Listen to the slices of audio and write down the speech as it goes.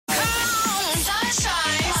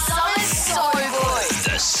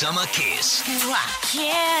Summer Kiss. Hey,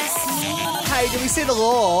 did we see the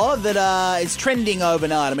law that is trending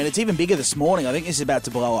overnight? I mean, it's even bigger this morning. I think this is about to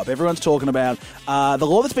blow up. Everyone's talking about the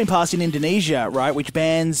law that's been passed in Indonesia, right, which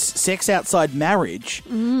bans sex outside marriage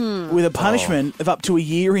with a punishment of up to a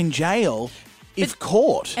year in jail if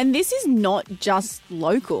caught. And this is not just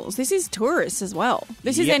locals. This is tourists as well.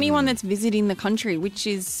 This is anyone that's visiting the country, which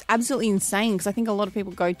is absolutely insane because I think a lot of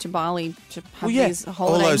people go to Bali to have these All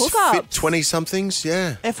holiday those hookups. fit 20-somethings,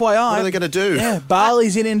 yeah. FYI. What are they going to do? Yeah,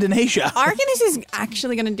 Bali's in Indonesia. I reckon this is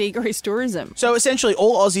actually going to decrease tourism. So essentially,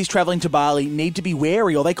 all Aussies travelling to Bali need to be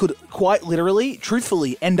wary, or they could quite literally,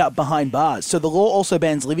 truthfully, end up behind bars. So the law also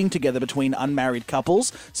bans living together between unmarried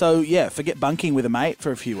couples. So yeah, forget bunking with a mate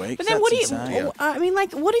for a few weeks. But then That's what do you... insane. I mean,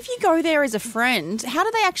 like, what if you go there as a friend? How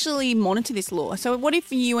do they actually monitor this law? So what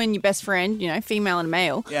if you and your best friend, you know, female and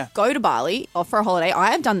male, go to Bali or for a holiday?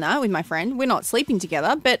 I have done that with my friend. We're not sleeping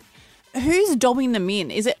together, but who's dobbing them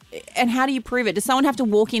in? Is it, and how do you prove it? Does someone have to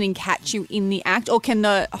walk in and catch you in the act? Or can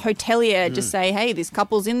the hotelier just say, hey, this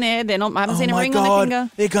couple's in there. They're not, I haven't seen a ring on their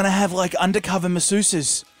finger. They're going to have like undercover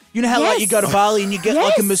masseuses. You know how like you go to Bali and you get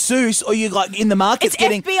like a masseuse, or you like in the markets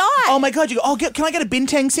getting FBI. Oh my god! You go, can I get a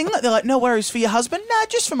bintang singlet? They're like, no worries for your husband. No,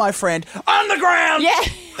 just for my friend. On the ground. Yeah,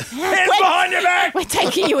 hands behind your back. We're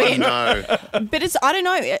taking you in. No. But it's, I don't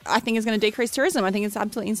know. I think it's going to decrease tourism. I think it's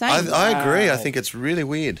absolutely insane. I agree. I think it's really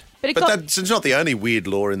weird. But that's it's not the only weird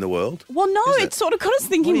law in the world. Well, no, it sort of got us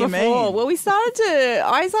thinking What do you before. mean? Well, I started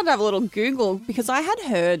to have a little Google because I had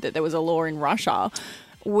heard that there was a law in Russia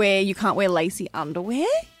where you can't wear lacy underwear.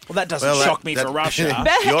 Well, that doesn't shock me for Russia.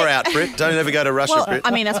 You're out, Brit. Don't ever go to Russia, Well, Brit.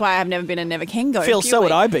 I mean, that's why I've never been and never can go. Phil, so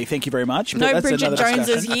would I be. Thank you very much. But No that's Bridget another Joneses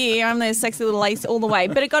discussion. here. I'm the sexy little lace all the way.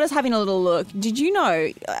 But it got us having a little look. Did you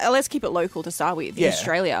know, let's keep it local to start with, in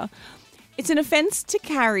Australia. It's an offence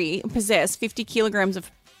to possess 50 kilograms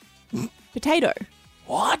of potato.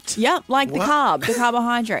 What? Yep, like the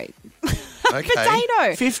carbohydrate. Okay.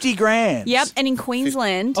 Potato. 50 grams. Yep, and in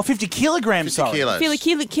Queensland... 50 kilograms, 50 kilos.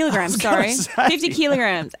 Kilograms, sorry. say. 50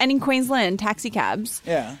 kilograms. And in Queensland, taxi cabs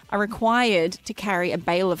Yeah. are required to carry a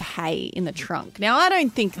bale of hay in the trunk. Now, I don't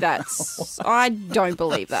think that's... I don't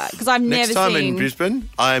believe that because I've Next never time seen... in Brisbane,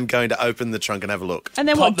 I am going to open the trunk and have a look. And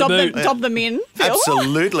then Pop what, the boot. dob them in? Phil?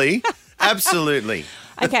 Absolutely. Absolutely.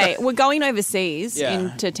 Okay, we're going overseas Yeah.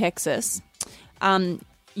 into Texas.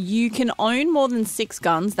 You can own more than 6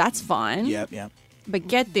 guns. That's fine. Yep. But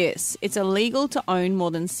get this, it's illegal to own more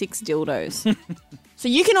than 6 dildos. So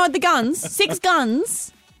you can own the guns, 6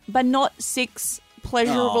 guns, but not 6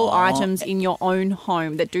 pleasurable items in your own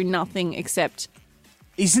home that do nothing except...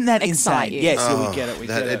 Isn't that Excite insane? you. Yes, we get it. We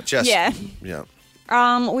get it. Yeah.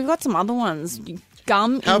 Yeah. We've got some other ones.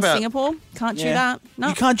 Gum How in about- Singapore. Can't chew Yeah. that. No.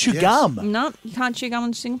 You can't chew gum. No, you can't chew gum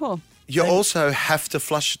in Singapore. You also have to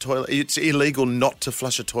flush a toilet. It's illegal not to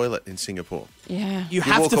flush a toilet in Singapore. Yeah. You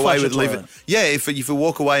have walk to away flush a with leave toilet. it. Yeah, if you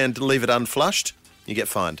walk away and leave it unflushed, you get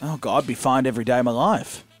fined. Oh, God, I'd be fined every day of my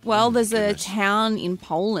life. Well, there's a town in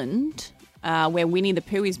Poland where Winnie the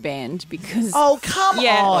Pooh is banned because... Oh, come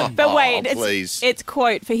on. But wait, please. it's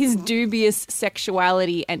quote, for his dubious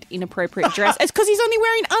sexuality and inappropriate dress. It's because he's only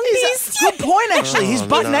wearing undies. Good point, actually. He's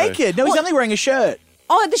butt no. naked. No, he's only wearing a shirt.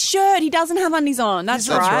 Oh, the shirt. He doesn't have undies on. That's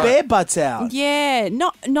His right. bare butt's out. Yeah.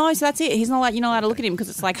 No, so that's it. He's not like, you're not allowed to look at him because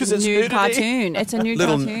it's like a 'Cause it's nude nudity. cartoon. It's a nude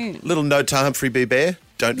cartoon. Little note to Humphrey B. Bear: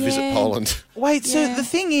 don't visit Yeah. Poland. Wait, so Yeah. the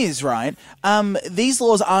thing is, right, these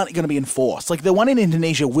laws aren't going to be enforced. Like, the one in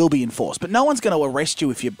Indonesia will be enforced, but no one's going to arrest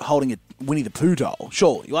you if you're holding a Winnie the Pooh doll,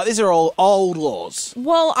 surely. Like, these are all old laws.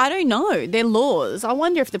 Well, I don't know. They're laws. I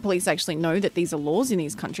wonder if the police actually know that these are laws in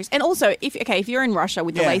these countries. And also, if you're in Russia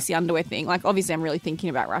with the lacy underwear thing, like obviously I'm really thinking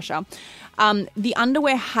about Russia, the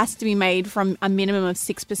underwear has to be made from a minimum of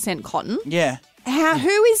 6% cotton. Yeah.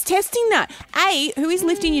 Who is testing that? A, who is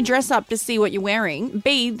lifting your dress up to see what you're wearing?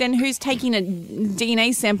 B, then who's taking a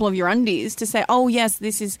DNA sample of your undies to say, oh, yes,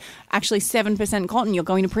 this is actually 7% cotton, you're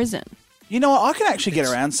going to prison? You know what? I can actually get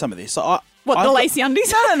around some of this. What, the lacy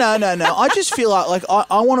undies? No. I just feel like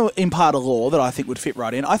I want to impart a law that I think would fit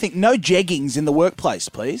right in. I think no jeggings in the workplace,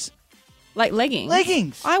 please. Like leggings?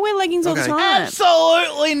 Leggings. I wear leggings all the time.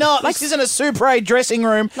 Absolutely not. This isn't a Supre dressing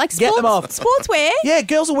room. Like Get them off. sportswear? Yeah,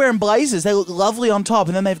 girls are wearing blazers. They look lovely on top,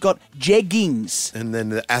 and then they've got jeggings. And then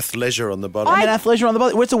the athleisure on the bottom. And athleisure on the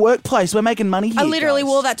bottom. It's a workplace. We're making money here. I literally guys.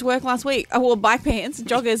 wore that to work last week. I wore bike pants,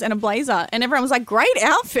 joggers, and a blazer. And everyone was like, great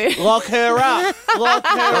outfit. Lock her up. Lock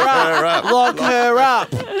her up. Lock her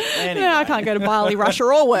up. Anyway. Yeah, I can't go to Bali, Russia,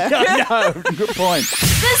 or work. No, good point.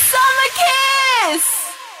 The Summer